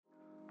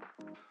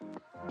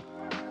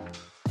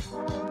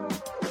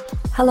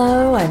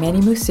Hello, I'm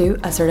Annie Musu,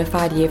 a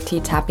certified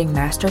EFT tapping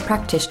master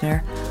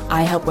practitioner.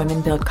 I help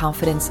women build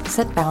confidence,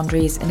 set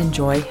boundaries, and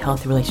enjoy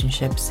healthy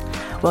relationships.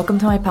 Welcome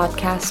to my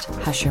podcast,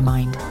 Hush Your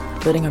Mind,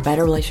 building a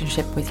better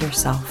relationship with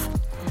yourself.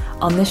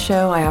 On this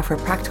show, I offer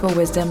practical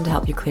wisdom to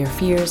help you clear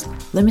fears,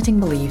 limiting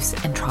beliefs,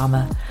 and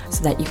trauma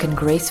so that you can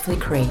gracefully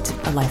create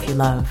a life you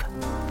love.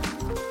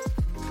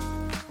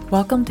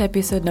 Welcome to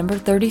episode number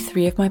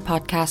 33 of my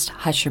podcast,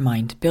 Hush Your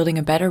Mind, building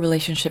a better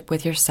relationship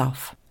with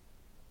yourself.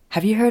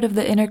 Have you heard of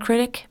the inner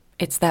critic?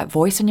 It's that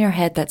voice in your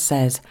head that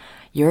says,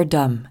 you're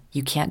dumb,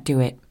 you can't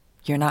do it,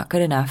 you're not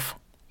good enough,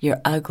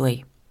 you're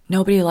ugly,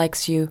 nobody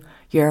likes you,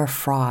 you're a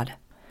fraud.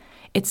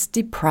 It's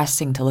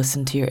depressing to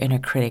listen to your inner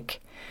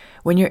critic.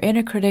 When your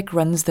inner critic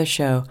runs the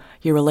show,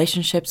 your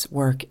relationships,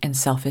 work, and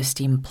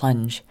self-esteem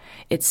plunge.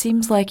 It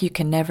seems like you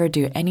can never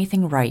do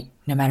anything right,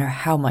 no matter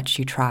how much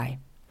you try.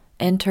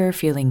 Enter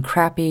feeling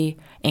crappy,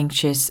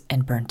 anxious,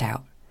 and burnt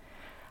out.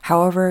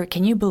 However,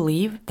 can you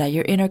believe that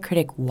your inner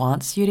critic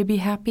wants you to be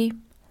happy?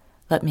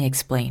 Let me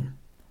explain.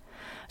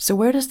 So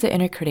where does the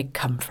inner critic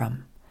come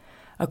from?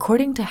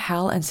 According to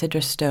Hal and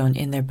Sidra Stone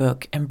in their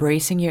book,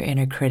 Embracing Your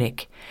Inner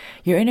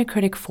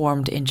Critic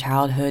formed in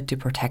childhood to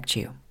protect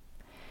you.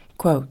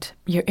 Quote,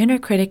 your inner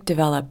critic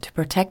developed to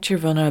protect your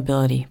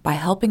vulnerability by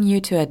helping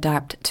you to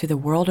adapt to the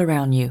world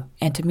around you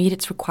and to meet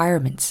its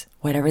requirements,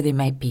 whatever they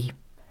might be.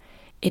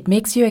 It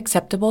makes you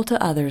acceptable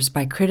to others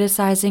by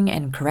criticizing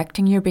and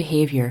correcting your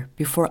behavior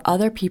before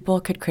other people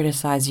could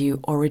criticize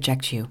you or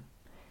reject you.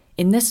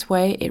 In this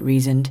way, it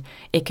reasoned,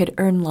 it could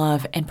earn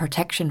love and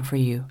protection for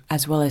you,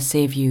 as well as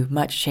save you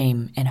much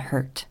shame and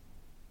hurt.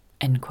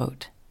 End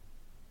quote.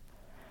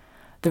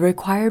 The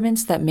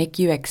requirements that make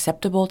you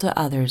acceptable to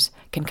others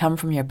can come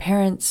from your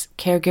parents,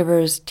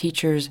 caregivers,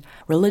 teachers,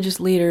 religious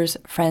leaders,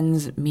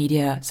 friends,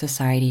 media,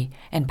 society,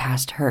 and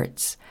past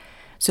hurts.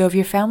 So if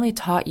your family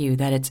taught you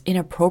that it's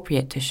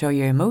inappropriate to show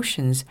your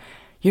emotions,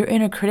 your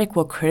inner critic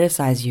will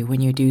criticize you when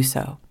you do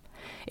so.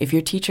 If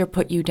your teacher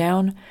put you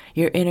down,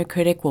 your inner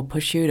critic will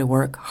push you to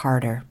work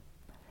harder.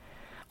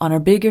 On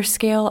a bigger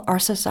scale, our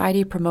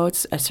society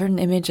promotes a certain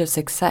image of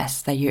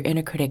success that your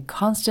inner critic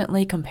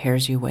constantly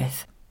compares you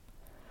with.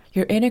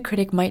 Your inner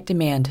critic might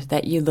demand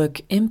that you look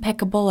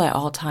impeccable at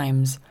all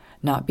times,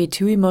 not be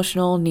too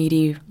emotional,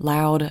 needy,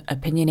 loud,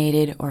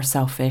 opinionated, or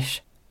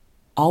selfish.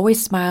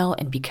 Always smile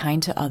and be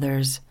kind to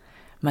others,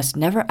 must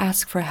never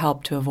ask for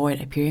help to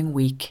avoid appearing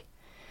weak,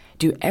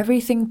 do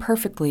everything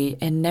perfectly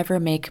and never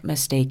make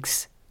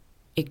mistakes,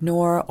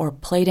 ignore or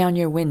play down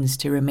your wins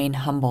to remain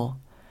humble,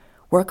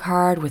 work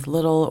hard with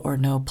little or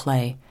no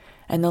play,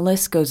 and the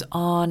list goes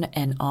on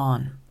and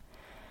on.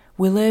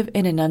 We live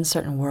in an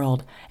uncertain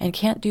world and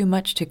can't do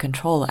much to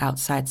control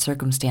outside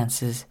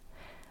circumstances.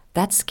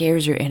 That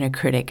scares your inner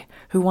critic,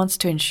 who wants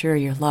to ensure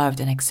you're loved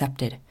and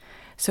accepted.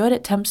 So it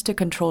attempts to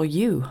control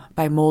you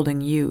by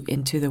molding you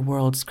into the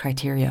world's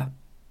criteria.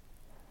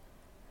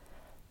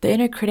 The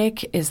inner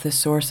critic is the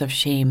source of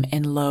shame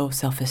and low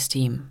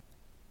self-esteem.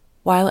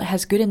 While it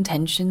has good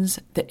intentions,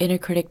 the inner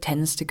critic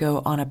tends to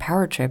go on a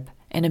power trip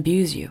and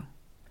abuse you.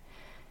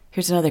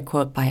 Here's another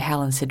quote by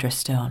Hal and Sidra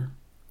Stone.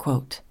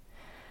 Quote,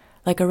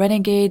 like a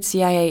renegade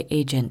CIA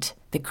agent,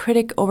 the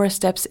critic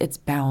oversteps its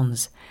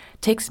bounds,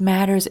 takes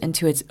matters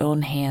into its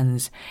own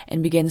hands,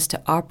 and begins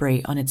to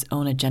operate on its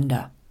own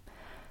agenda.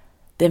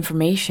 The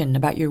information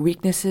about your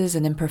weaknesses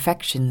and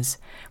imperfections,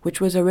 which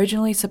was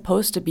originally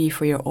supposed to be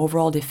for your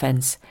overall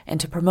defense and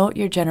to promote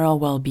your general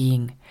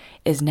well-being,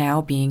 is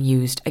now being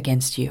used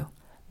against you,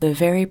 the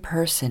very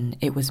person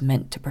it was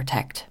meant to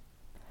protect.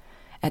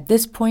 At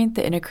this point,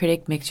 the inner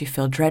critic makes you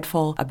feel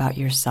dreadful about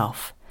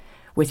yourself.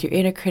 With your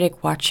inner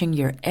critic watching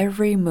your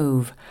every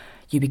move,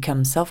 you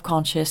become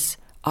self-conscious,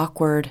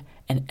 awkward,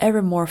 and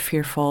ever more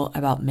fearful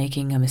about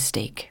making a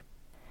mistake.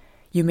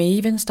 You may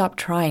even stop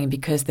trying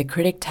because the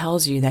critic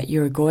tells you that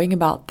you are going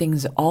about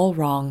things all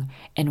wrong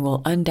and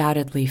will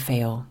undoubtedly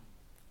fail.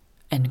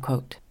 End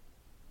quote.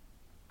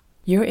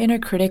 Your inner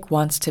critic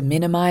wants to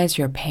minimize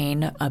your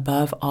pain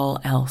above all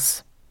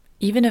else,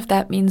 even if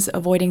that means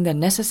avoiding the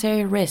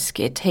necessary risk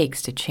it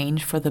takes to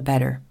change for the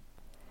better.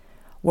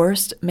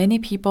 Worst, many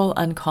people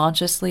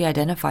unconsciously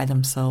identify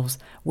themselves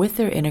with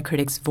their inner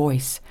critic's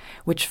voice,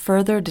 which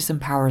further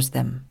disempowers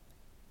them.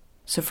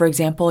 So for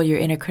example, your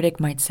inner critic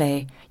might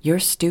say, you're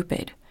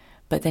stupid,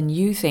 but then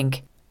you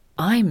think,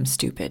 I'm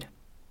stupid.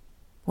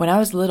 When I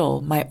was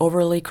little, my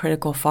overly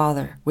critical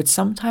father would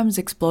sometimes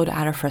explode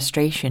out of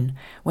frustration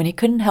when he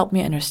couldn't help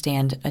me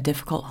understand a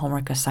difficult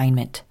homework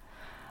assignment.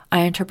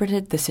 I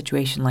interpreted the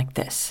situation like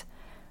this.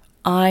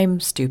 I'm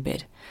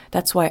stupid.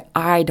 That's why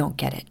I don't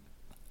get it.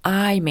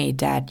 I made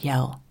Dad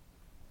yell.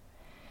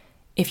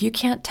 If you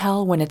can't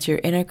tell when it's your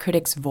inner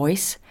critic's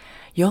voice,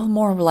 you'll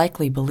more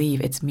likely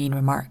believe its mean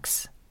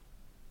remarks.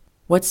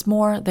 What's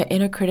more, the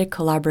inner critic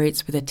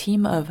collaborates with a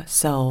team of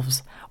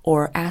selves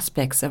or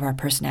aspects of our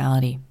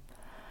personality.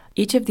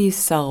 Each of these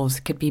selves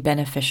could be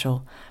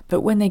beneficial,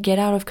 but when they get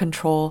out of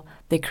control,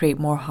 they create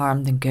more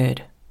harm than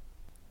good.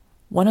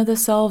 One of the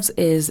selves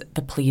is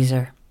the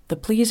pleaser, The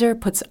pleaser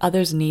puts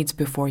others' needs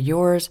before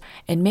yours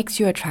and makes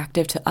you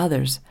attractive to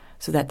others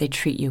so that they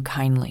treat you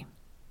kindly.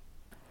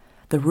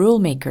 The rule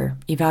maker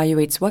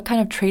evaluates what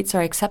kind of traits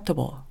are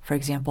acceptable, for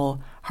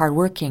example,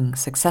 hardworking,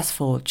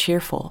 successful,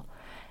 cheerful,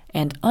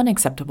 and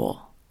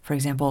unacceptable, for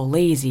example,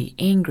 lazy,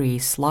 angry,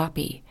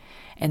 sloppy,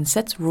 and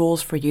sets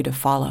rules for you to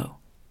follow.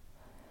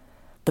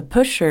 The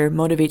pusher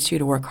motivates you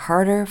to work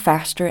harder,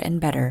 faster, and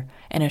better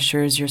and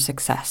assures your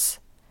success.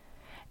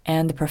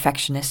 And the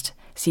perfectionist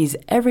sees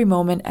every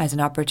moment as an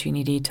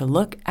opportunity to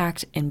look,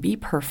 act, and be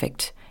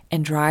perfect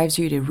and drives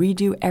you to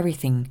redo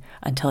everything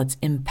until it's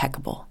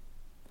impeccable.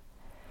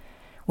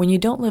 When you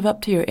don't live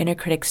up to your inner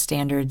critic's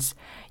standards,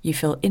 you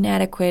feel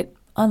inadequate,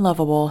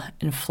 unlovable,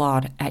 and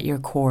flawed at your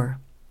core.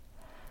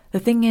 The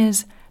thing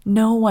is,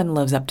 no one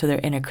lives up to their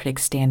inner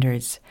critic's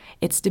standards.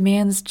 Its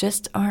demands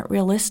just aren't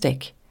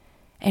realistic.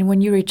 And when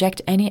you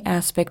reject any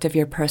aspect of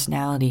your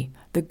personality,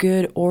 the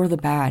good or the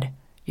bad,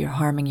 you're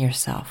harming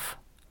yourself.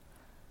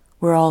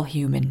 We're all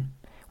human.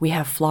 We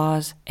have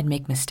flaws and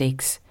make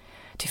mistakes.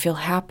 To feel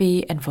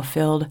happy and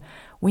fulfilled,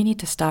 we need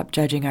to stop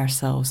judging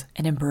ourselves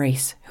and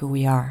embrace who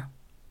we are.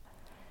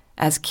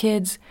 As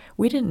kids,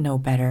 we didn't know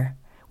better.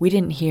 We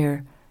didn't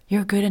hear,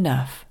 "You're good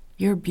enough.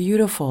 You're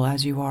beautiful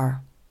as you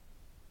are."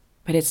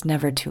 But it's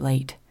never too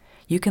late.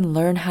 You can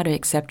learn how to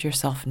accept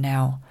yourself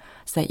now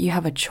so that you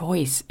have a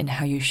choice in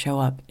how you show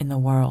up in the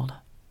world.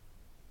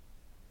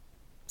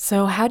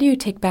 So how do you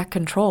take back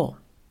control?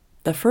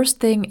 The first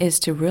thing is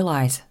to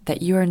realize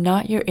that you are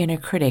not your inner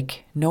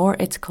critic, nor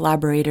its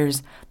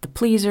collaborators, the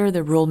pleaser,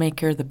 the rule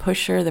maker, the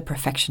pusher, the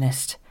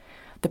perfectionist.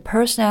 The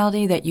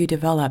personality that you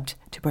developed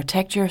to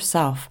protect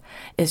yourself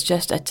is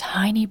just a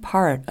tiny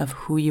part of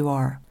who you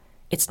are.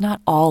 It's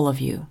not all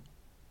of you.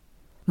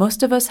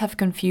 Most of us have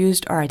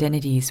confused our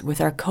identities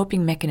with our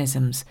coping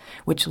mechanisms,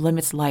 which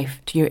limits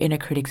life to your inner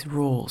critic's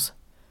rules.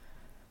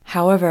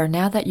 However,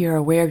 now that you're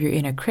aware of your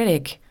inner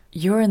critic,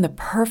 you're in the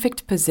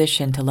perfect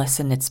position to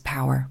lessen its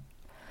power.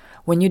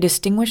 When you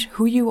distinguish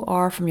who you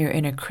are from your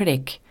inner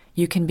critic,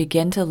 you can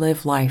begin to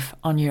live life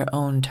on your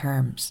own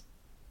terms.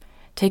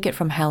 Take it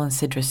from Helen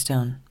Sidra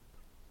Stone.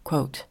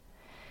 Quote,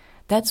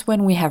 "That's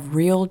when we have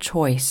real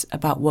choice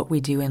about what we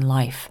do in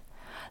life.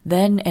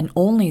 Then and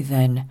only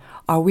then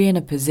are we in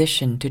a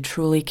position to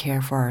truly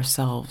care for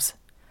ourselves.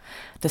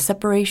 The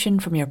separation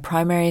from your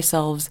primary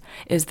selves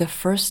is the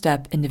first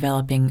step in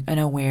developing an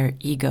aware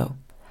ego.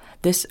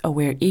 This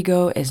aware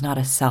ego is not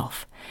a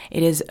self.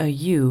 It is a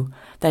you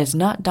that is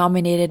not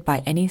dominated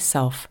by any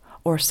self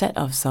or set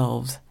of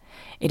selves.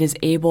 It is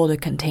able to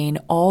contain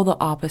all the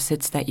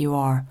opposites that you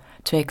are,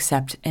 to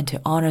accept and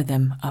to honor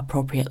them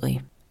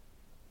appropriately."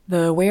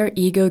 The aware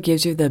ego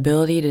gives you the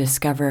ability to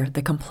discover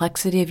the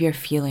complexity of your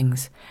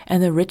feelings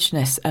and the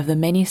richness of the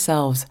many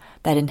selves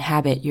that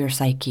inhabit your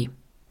psyche.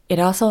 It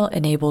also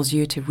enables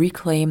you to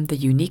reclaim the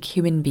unique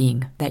human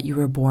being that you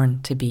were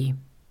born to be.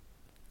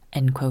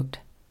 End quote.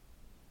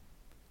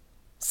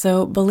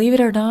 So, believe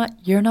it or not,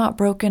 you're not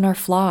broken or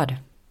flawed.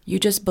 You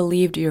just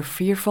believed your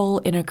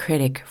fearful inner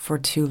critic for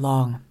too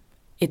long.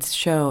 Its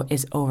show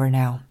is over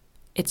now.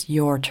 It's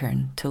your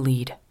turn to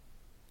lead.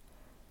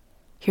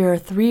 Here are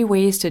 3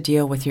 ways to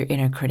deal with your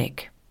inner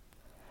critic.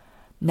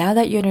 Now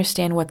that you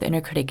understand what the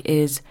inner critic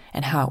is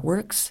and how it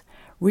works,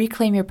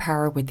 reclaim your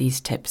power with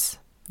these tips.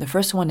 The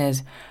first one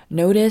is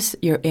notice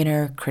your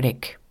inner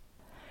critic.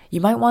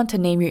 You might want to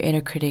name your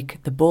inner critic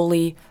the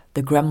bully,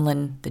 the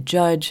gremlin, the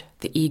judge,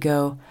 the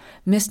ego,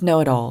 Miss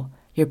Know-It-All,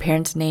 your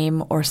parent's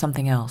name, or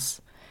something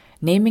else.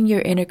 Naming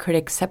your inner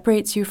critic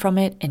separates you from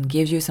it and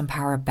gives you some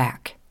power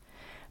back.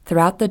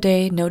 Throughout the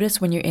day,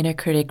 notice when your inner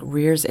critic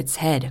rears its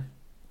head.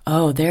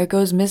 Oh, there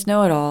goes Miss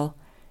Know-It-All.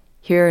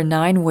 Here are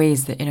 9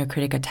 ways the inner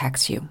critic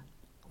attacks you.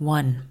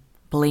 1.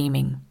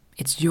 Blaming.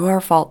 It's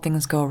your fault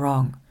things go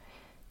wrong.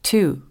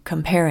 2.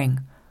 Comparing.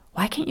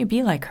 Why can't you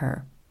be like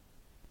her?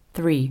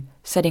 3.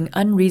 Setting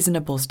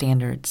unreasonable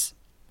standards.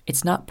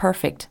 It's not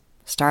perfect.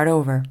 Start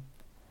over.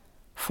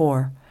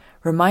 4.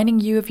 Reminding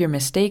you of your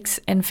mistakes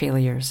and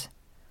failures.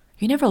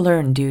 You never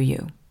learn, do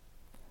you?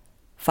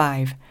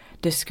 5.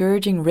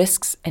 Discouraging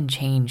risks and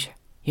change.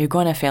 You're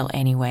going to fail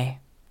anyway.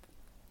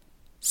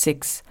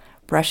 6.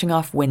 Brushing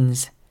off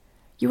wins.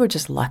 You were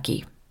just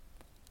lucky.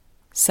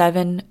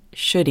 7.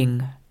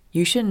 Shoulding.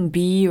 You shouldn't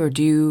be or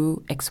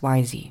do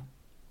XYZ.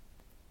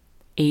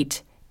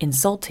 8.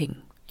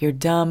 Insulting. You're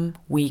dumb,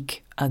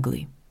 weak,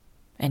 ugly.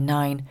 And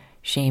 9.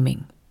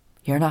 Shaming.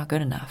 You're not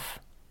good enough.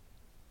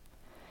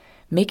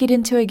 Make it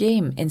into a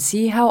game and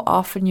see how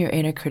often your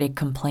inner critic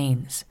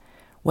complains.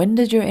 When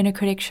does your inner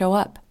critic show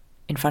up?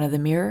 In front of the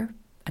mirror?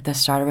 At the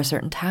start of a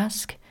certain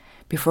task?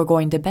 Before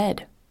going to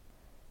bed?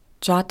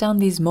 Jot down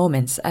these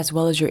moments as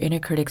well as your inner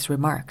critic's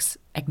remarks.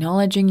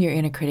 Acknowledging your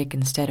inner critic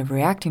instead of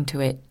reacting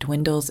to it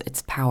dwindles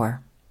its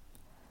power.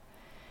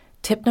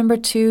 Tip number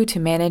 2 to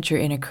manage your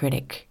inner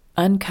critic.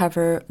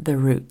 Uncover the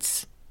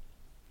roots.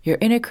 Your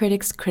inner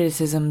critic's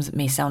criticisms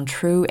may sound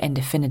true and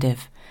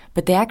definitive,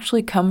 but they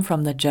actually come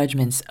from the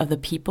judgments of the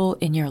people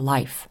in your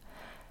life.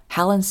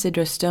 Helen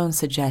Sidra Stone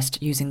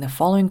suggests using the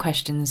following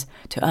questions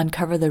to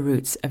uncover the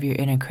roots of your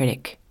inner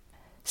critic.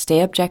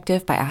 Stay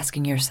objective by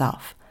asking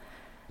yourself,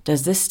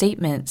 does this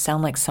statement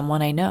sound like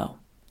someone I know?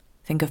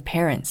 Think of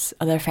parents,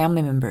 other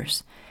family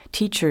members,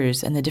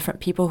 teachers, and the different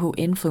people who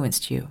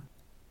influenced you.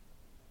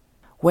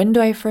 When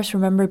do I first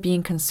remember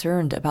being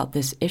concerned about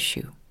this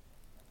issue?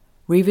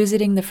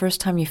 Revisiting the first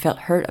time you felt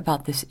hurt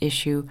about this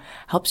issue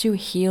helps you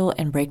heal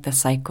and break the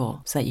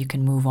cycle so that you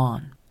can move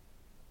on.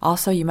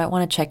 Also, you might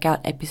want to check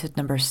out episode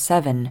number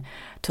 7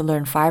 to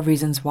learn 5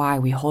 reasons why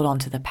we hold on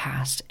to the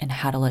past and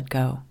how to let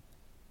go.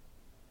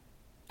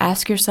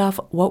 Ask yourself,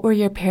 what were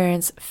your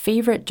parents'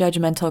 favorite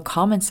judgmental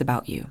comments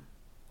about you?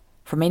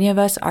 For many of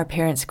us, our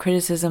parents'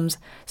 criticisms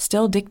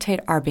still dictate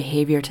our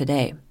behavior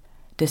today.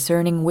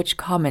 Discerning which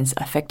comments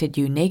affected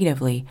you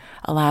negatively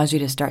allows you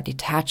to start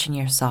detaching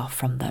yourself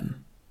from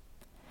them.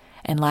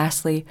 And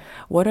lastly,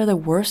 what are the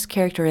worst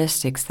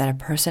characteristics that a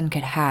person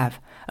could have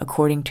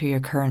according to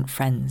your current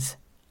friends?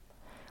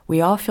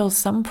 We all feel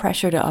some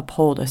pressure to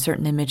uphold a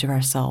certain image of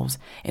ourselves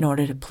in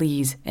order to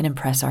please and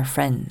impress our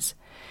friends.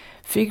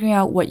 Figuring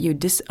out what you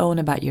disown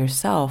about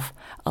yourself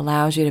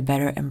allows you to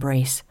better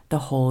embrace the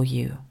whole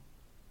you.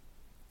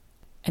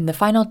 And the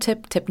final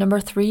tip number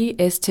 3,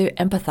 is to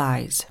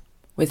empathize.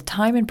 With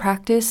time and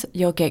practice,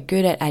 you'll get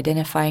good at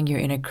identifying your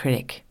inner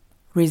critic.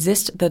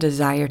 Resist the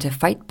desire to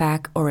fight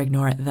back or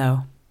ignore it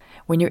though.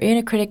 When your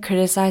inner critic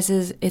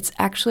criticizes, it's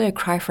actually a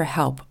cry for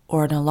help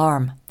or an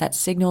alarm that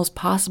signals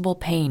possible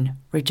pain,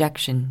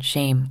 rejection,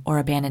 shame, or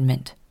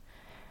abandonment.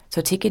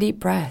 So take a deep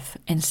breath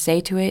and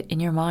say to it in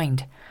your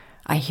mind,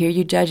 I hear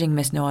you judging,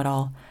 Miss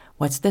Know-It-All.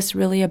 What's this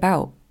really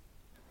about?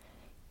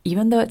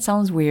 Even though it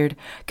sounds weird,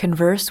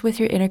 converse with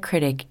your inner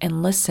critic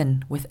and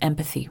listen with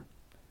empathy.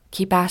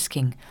 Keep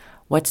asking,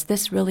 what's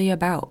this really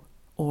about?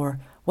 Or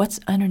what's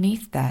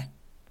underneath that?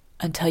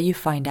 Until you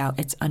find out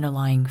its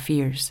underlying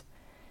fears.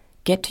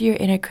 Get to your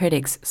inner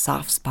critic's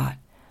soft spot,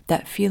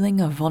 that feeling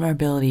of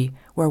vulnerability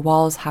where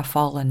walls have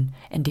fallen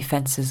and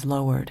defenses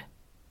lowered.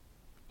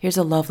 Here's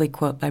a lovely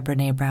quote by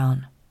Brené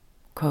Brown.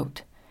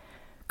 Quote,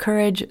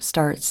 courage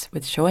starts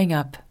with showing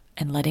up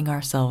and letting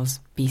ourselves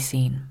be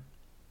seen.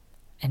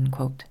 End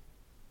quote.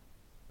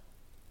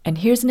 And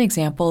here's an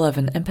example of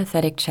an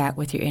empathetic chat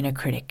with your inner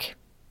critic.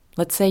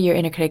 Let's say your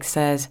inner critic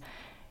says,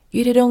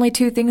 you did only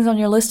 2 things on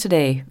your list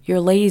today. You're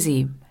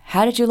lazy.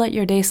 How did you let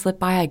your day slip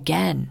by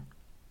again?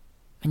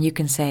 And you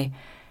can say,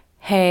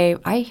 hey,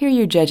 I hear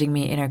you judging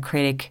me, inner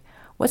critic.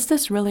 What's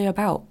this really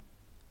about?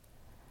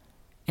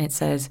 And it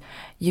says,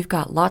 you've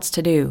got lots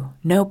to do.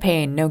 No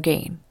pain, no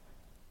gain.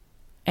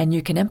 And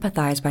you can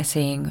empathize by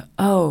saying,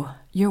 oh,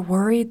 you're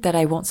worried that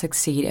I won't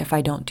succeed if I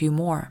don't do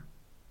more.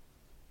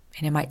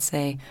 And it might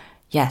say,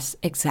 yes,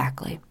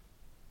 exactly.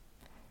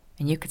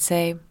 And you could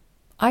say,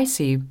 I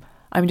see.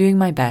 I'm doing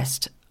my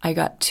best. I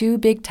got 2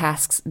 big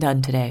tasks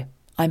done today.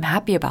 I'm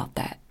happy about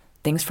that.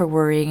 Thanks for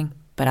worrying,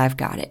 but I've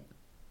got it.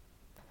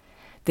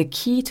 The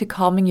key to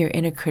calming your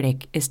inner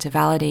critic is to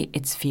validate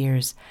its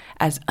fears,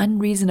 as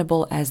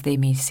unreasonable as they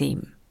may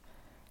seem.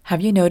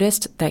 Have you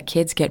noticed that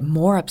kids get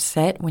more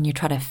upset when you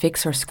try to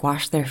fix or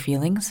squash their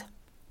feelings?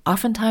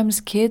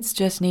 Oftentimes, kids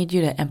just need you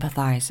to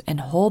empathize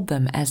and hold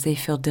them as they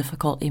feel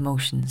difficult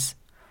emotions.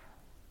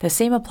 The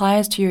same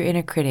applies to your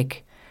inner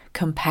critic.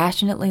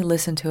 Compassionately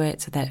listen to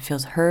it so that it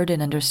feels heard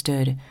and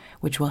understood,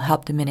 which will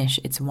help diminish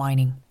its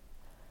whining.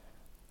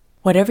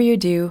 Whatever you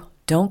do,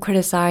 don't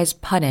criticize,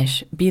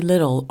 punish,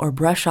 belittle, or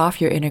brush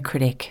off your inner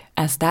critic,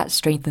 as that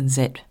strengthens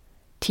it.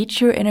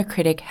 Teach your inner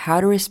critic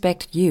how to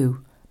respect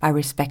you by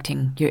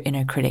respecting your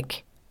inner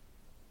critic.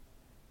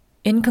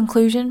 In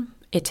conclusion,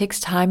 it takes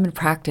time and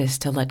practice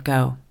to let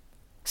go.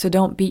 So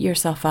don't beat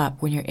yourself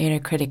up when your inner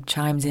critic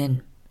chimes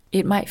in.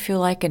 It might feel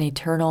like an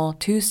eternal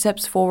 2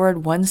 steps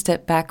forward, 1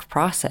 step back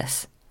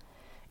process.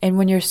 And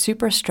when you're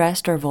super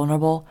stressed or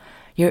vulnerable,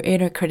 your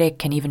inner critic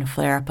can even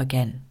flare up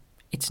again.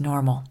 It's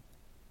normal.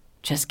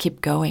 Just keep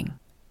going.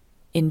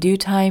 In due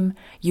time,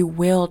 you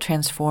will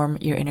transform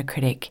your inner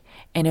critic,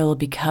 and it will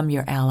become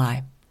your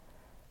ally.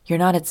 You're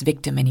not its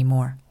victim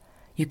anymore.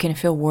 You can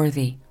feel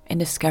worthy and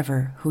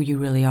discover who you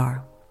really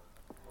are.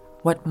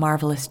 What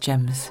marvelous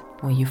gems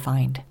will you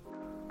find?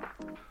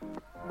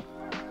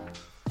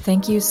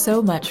 Thank you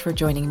so much for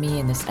joining me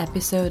in this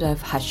episode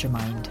of Hush Your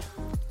Mind.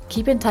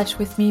 Keep in touch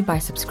with me by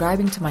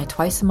subscribing to my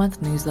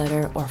twice-a-month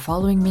newsletter or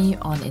following me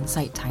on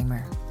Insight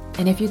Timer.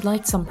 And if you'd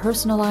like some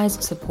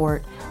personalized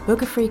support,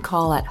 book a free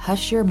call at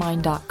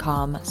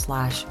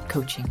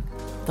hushyourmind.com/coaching.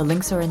 The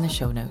links are in the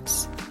show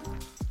notes.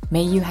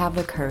 May you have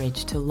the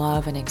courage to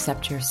love and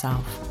accept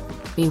yourself.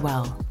 Be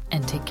well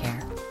and take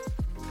care.